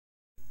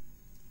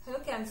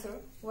Cancer,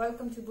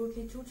 welcome to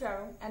Brutally True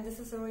Tarot, and this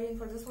is a reading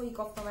for this week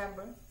of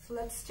November. So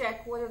let's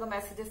check what are the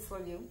messages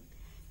for you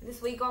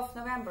this week of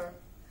November.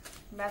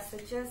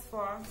 Messages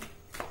for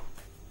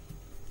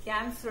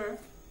Cancer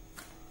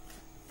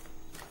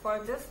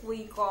for this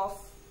week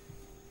of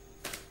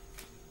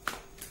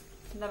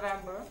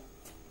November.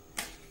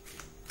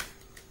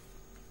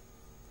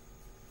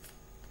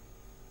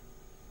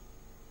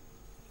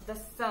 The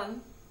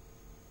Sun,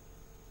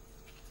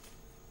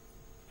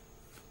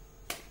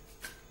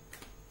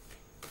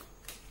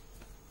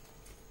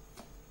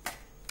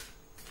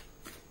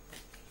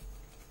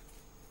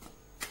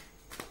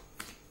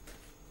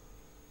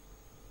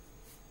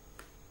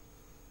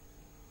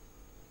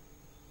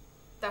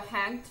 the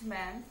Hanged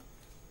Man,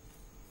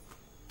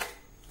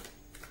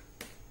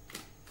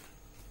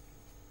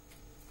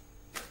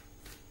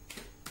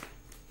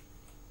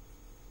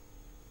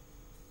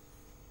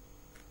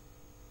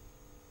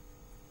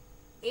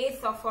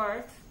 Ace of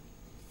Earth,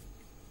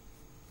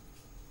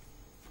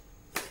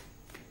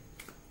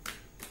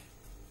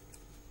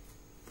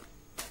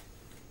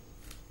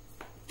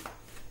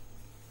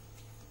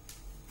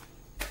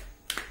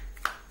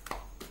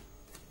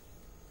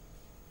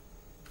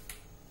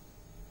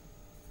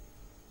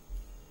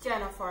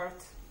 Ten of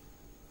Earth.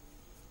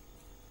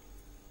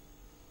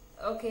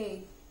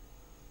 Okay,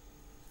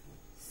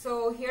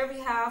 so here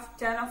we have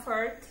Ten of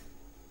Earth,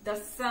 the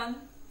Sun,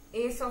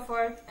 Ace of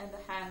Earth, and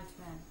the Hanged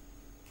Man.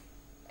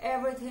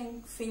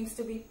 Everything seems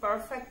to be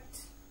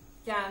perfect,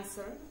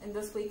 Cancer, in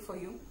this week for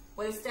you.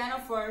 With this Ten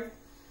of Earth,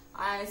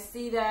 I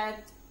see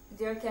that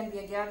there can be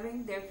a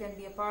gathering, there can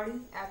be a party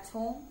at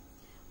home,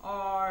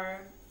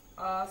 or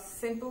a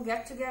simple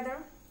get-together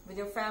with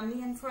your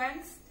family and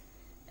friends,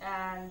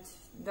 and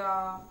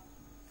the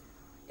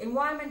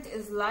environment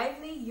is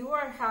lively, you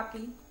are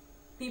happy,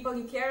 people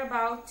you care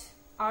about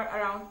are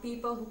around,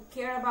 people who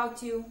care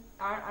about you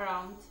are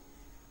around.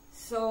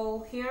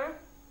 So here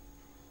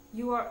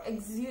you are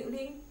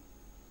exuding,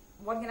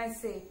 what can I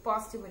say,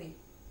 positivity.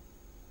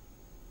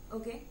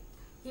 Okay,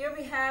 here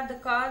we have the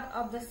card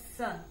of the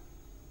Sun.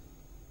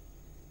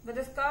 With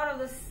this card of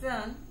the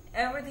Sun,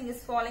 everything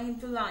is falling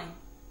into line.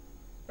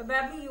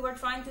 Probably you were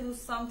trying to do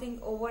something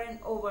over and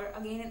over,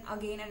 again and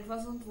again, and it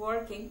wasn't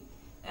working.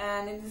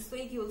 And in this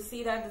week you will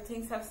see that the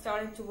things have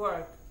started to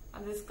work.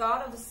 And this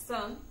card of the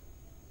Sun,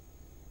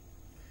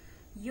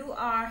 you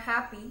are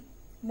happy,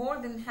 more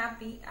than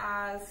happy,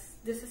 as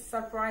this is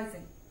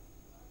surprising.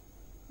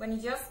 When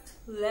you just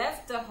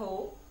left the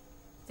hole,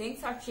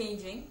 things are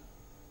changing.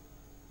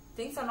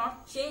 Things are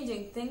not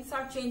changing, things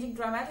are changing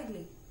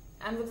dramatically.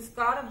 And with this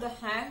card of the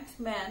Hanged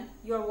Man,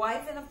 you're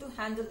wise enough to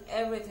handle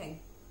everything.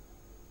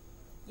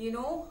 You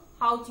know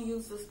how to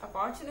use this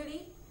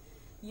opportunity.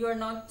 You're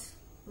not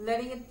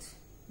letting it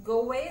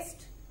go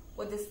waste.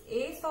 With this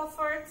Ace of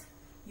Earth,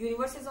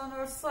 universe is on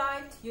your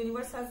side.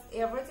 Universe has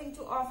everything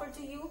to offer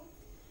to you,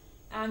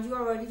 and you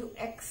are ready to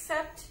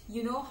accept.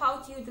 You know how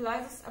to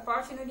utilize this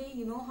opportunity.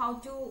 You know how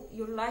to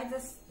utilize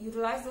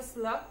this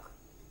luck,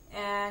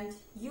 and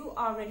you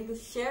are ready to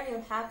share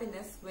your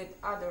happiness with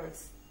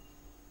others.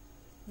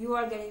 You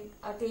are getting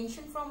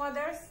attention from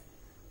others.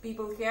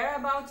 People care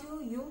about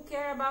you. You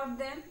care about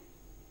them,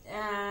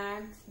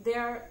 and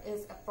there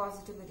is a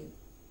positivity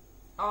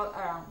all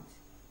around.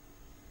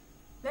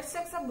 Let's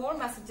check some more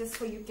messages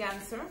for you,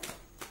 Cancer.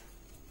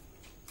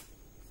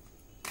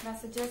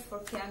 Messages for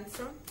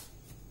Cancer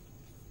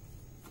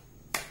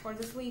for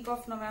this week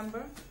of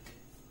November.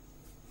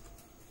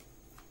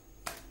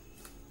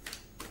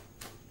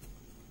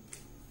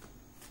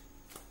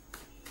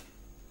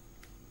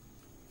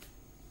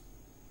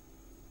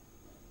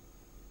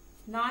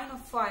 Nine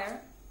of Fire,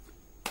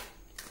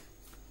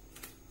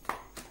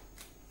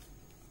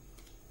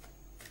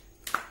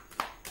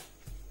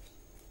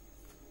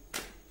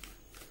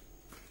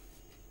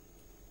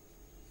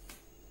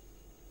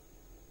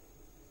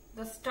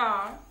 the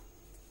Star,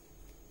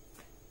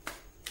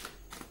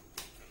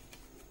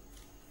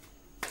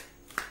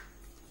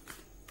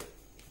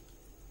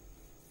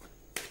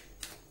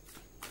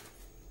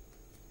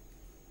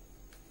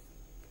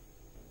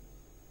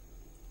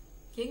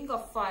 King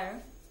of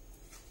Fire,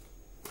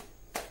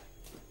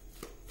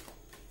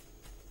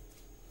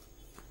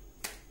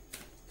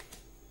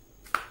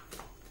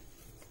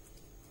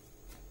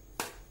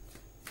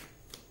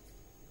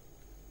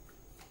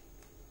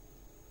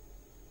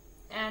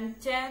 and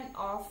Ten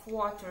of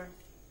Water.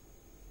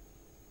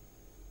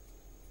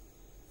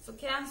 So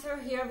Cancer,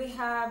 here we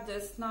have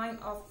this Nine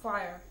of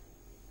Fire.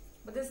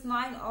 But this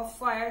Nine of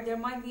Fire, there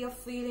might be a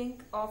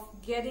feeling of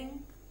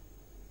getting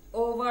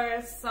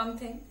over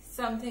something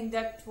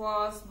that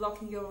was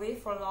blocking your way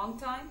for a long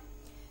time,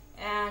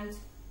 and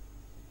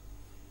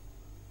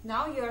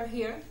now you're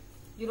here.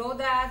 You know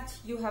that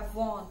you have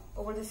won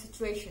over the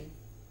situation.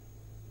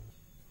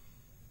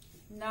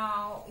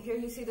 Now here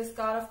you see this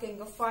card of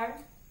King of Fire.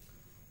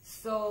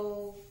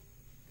 So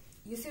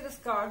you see this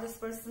card, this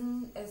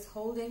person is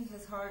holding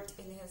his heart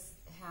in his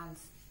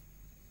hands.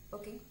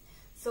 Okay,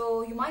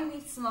 so you might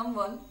meet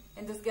someone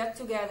in this get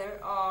together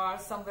or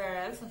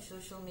somewhere else on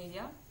social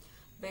media,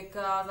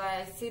 because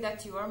I see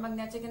that you are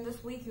magnetic in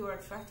this week. You are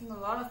attracting a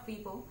lot of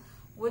people.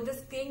 With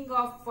this King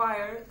of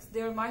Fire,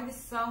 there might be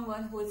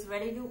someone who is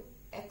ready to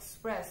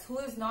express, who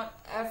is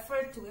not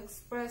afraid to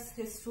express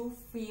his true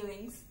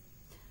feelings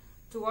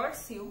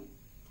towards you.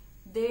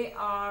 They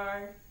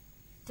are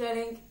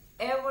telling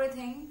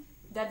everything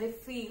that they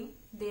feel.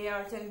 They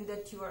are telling you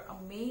that you are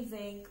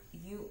amazing,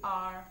 you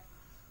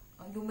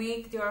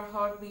make their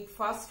heartbeat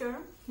faster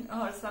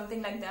or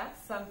something like that,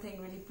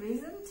 something really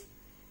present.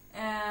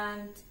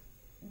 And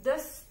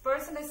this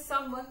person is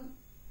someone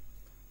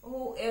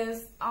who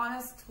is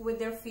honest with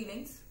their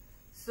feelings.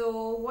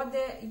 So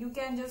you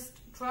can just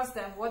trust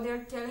them. What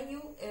they're telling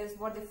you is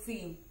what they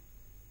feel.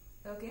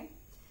 Okay?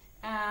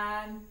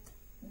 And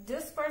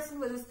this person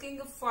with this King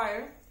of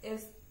Fire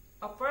is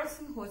a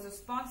person who is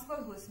responsible,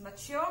 who is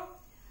mature,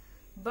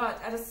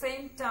 but at the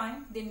same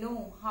time they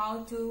know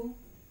how to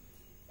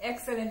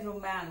excel in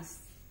romance.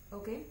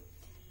 Okay?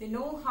 They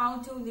know how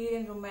to lead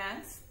in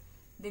romance.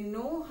 They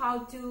know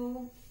how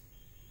to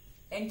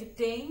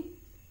entertain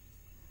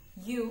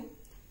you.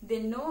 They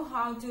know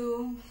how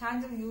to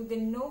handle you. They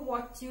know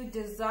what you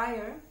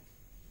desire.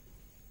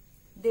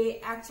 They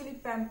actually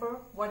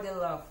pamper what they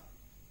love.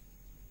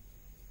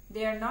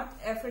 They are not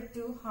afraid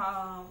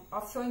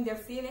of showing their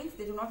feelings.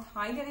 They do not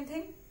hide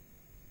anything.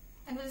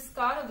 And with this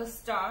card of the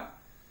Star,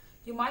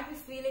 you might be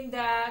feeling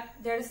that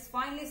there is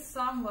finally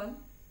someone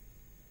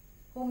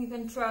whom you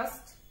can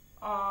trust,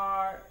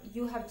 or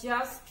you have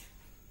just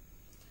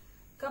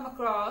come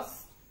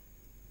across,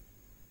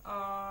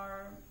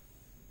 or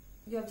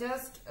you have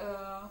just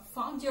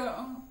found your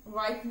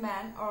right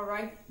man or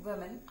right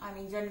woman. I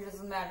mean, gender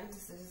doesn't matter.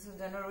 This is a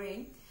general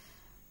reading.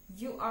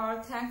 You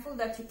are thankful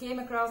that you came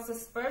across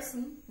this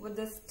person with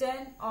this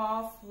 10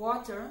 of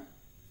Water.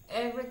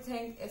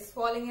 Everything is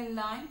falling in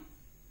line,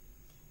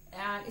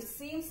 and it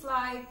seems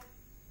like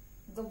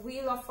the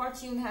wheel of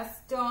fortune has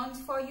turned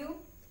for you,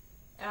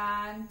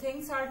 and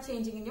things are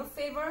changing in your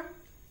favor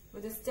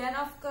with this 10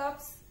 of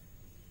Cups.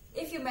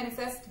 If you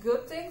manifest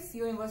good things,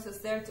 universe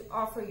is there to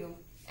offer you,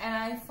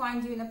 and I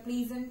find you in a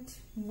pleasant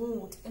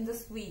mood in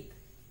this week.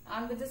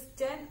 And with this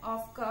 10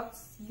 of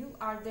Cups, you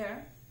are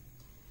there.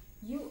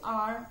 You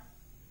are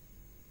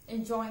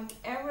enjoying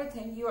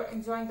everything. You are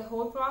enjoying the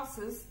whole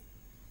process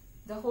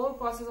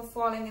of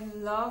falling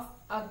in love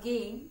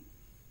again,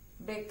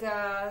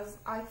 because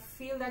I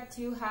feel that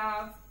you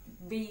have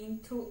been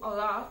through a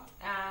lot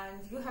and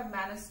you have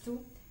managed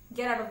to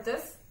get out of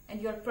this,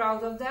 and you are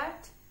proud of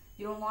that.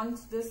 You don't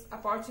want this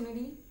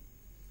opportunity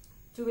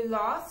to be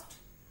lost.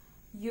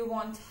 You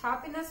want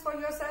happiness for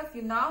yourself.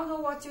 You now know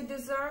what you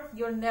deserve.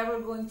 You're never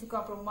going to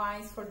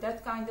compromise for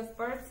that kind of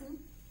person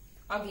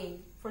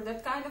again. For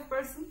that kind of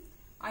person,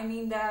 I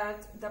mean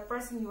that the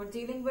person you were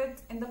dealing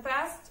with in the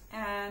past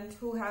and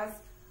who has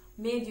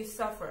made you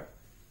suffer.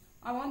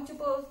 I want to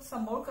pull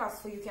some more cards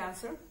for you,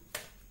 Cancer.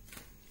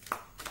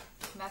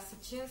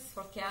 Messages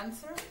for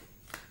Cancer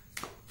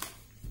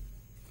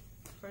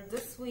for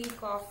this week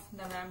of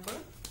November.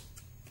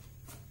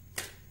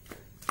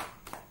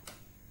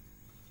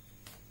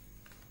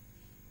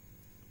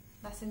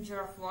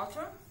 Messenger of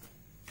Water.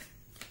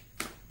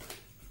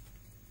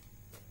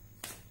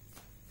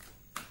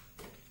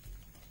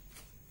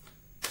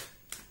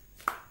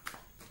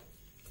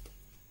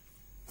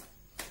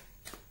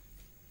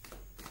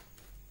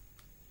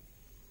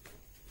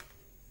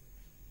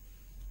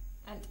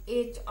 And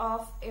 8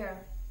 of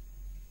Air.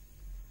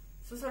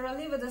 So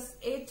suddenly with this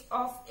 8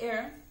 of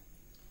Air,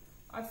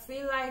 I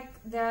feel like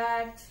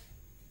that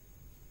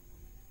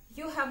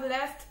you have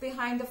left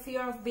behind the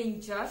fear of being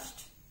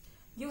judged.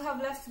 You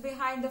have left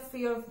behind the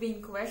fear of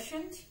being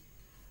questioned.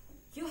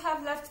 You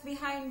have left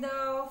behind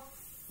the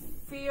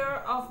fear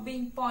of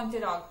being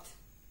pointed out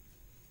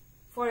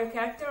for a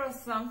character or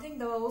something.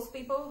 Those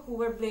people who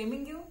were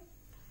blaming you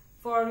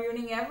for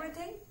ruining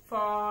everything,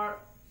 for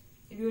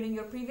ruining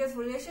your previous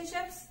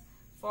relationships,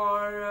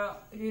 for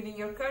ruining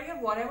your career,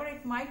 whatever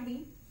it might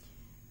be.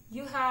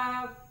 You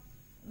have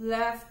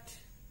left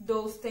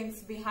those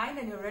things behind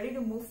and you're ready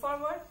to move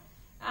forward.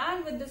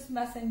 And with this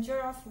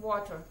Messenger of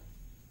Water,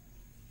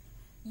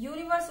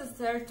 universe is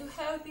there to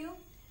help you.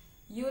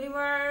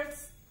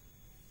 Universe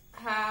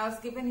has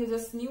given you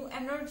this new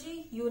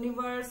energy.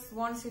 Universe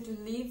wants you to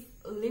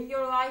live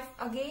your life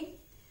again.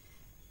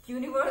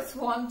 Universe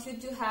wants you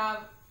to have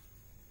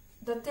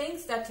the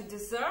things that you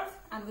deserve.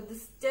 And with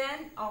this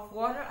 10 of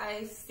Water,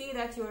 I see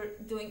that you're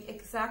doing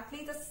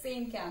exactly the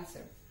same,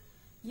 Cancer.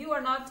 You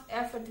are not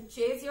afraid to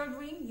chase your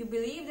dream. You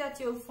believe that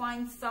you'll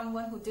find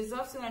someone who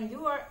deserves you, and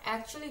you are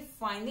actually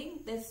finding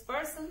this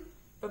person,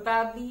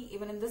 probably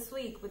even in this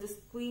week, with this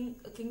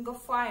King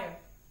of Fire.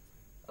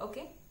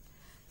 Okay,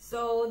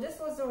 so this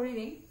was the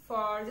reading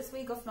for this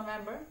week of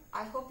November.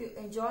 I hope you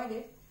enjoyed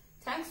it.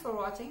 Thanks for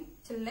watching.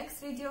 Till next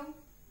video.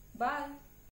 Bye.